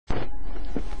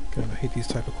Man, I hate these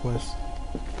type of quests.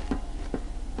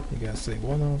 You gotta say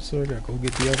one officer, gotta go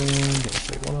get the other one, gotta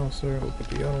say one officer, go get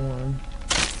the other one.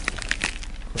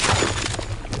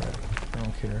 Right. I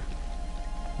don't care.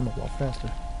 I'm gonna walk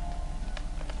faster.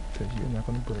 Because you're not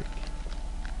gonna break.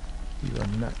 You are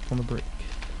not gonna break.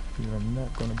 You are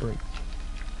not gonna break.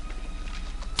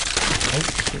 Oh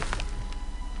shit.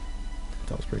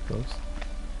 That was pretty close.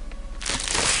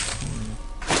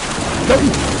 No!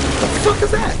 The fuck is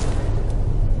that?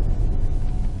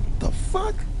 The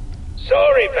fuck?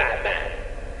 Sorry, Batman.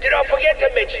 Did I forget to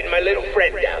mention my little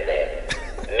friend down there?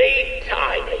 Me,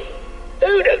 Tiny.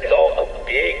 Who'd have thought a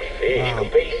big fish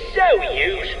could be so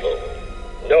useful?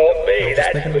 Not me,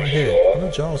 that's for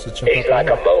sure. He's like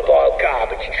a mobile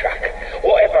garbage truck.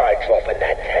 Whatever I drop in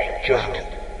that tank just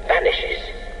vanishes.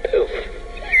 Poof.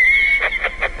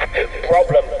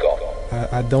 Problem gone.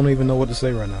 I don't even know what to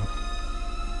say right now.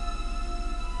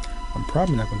 I'm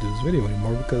probably not gonna do this video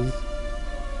anymore because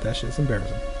that shit's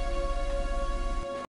embarrassing.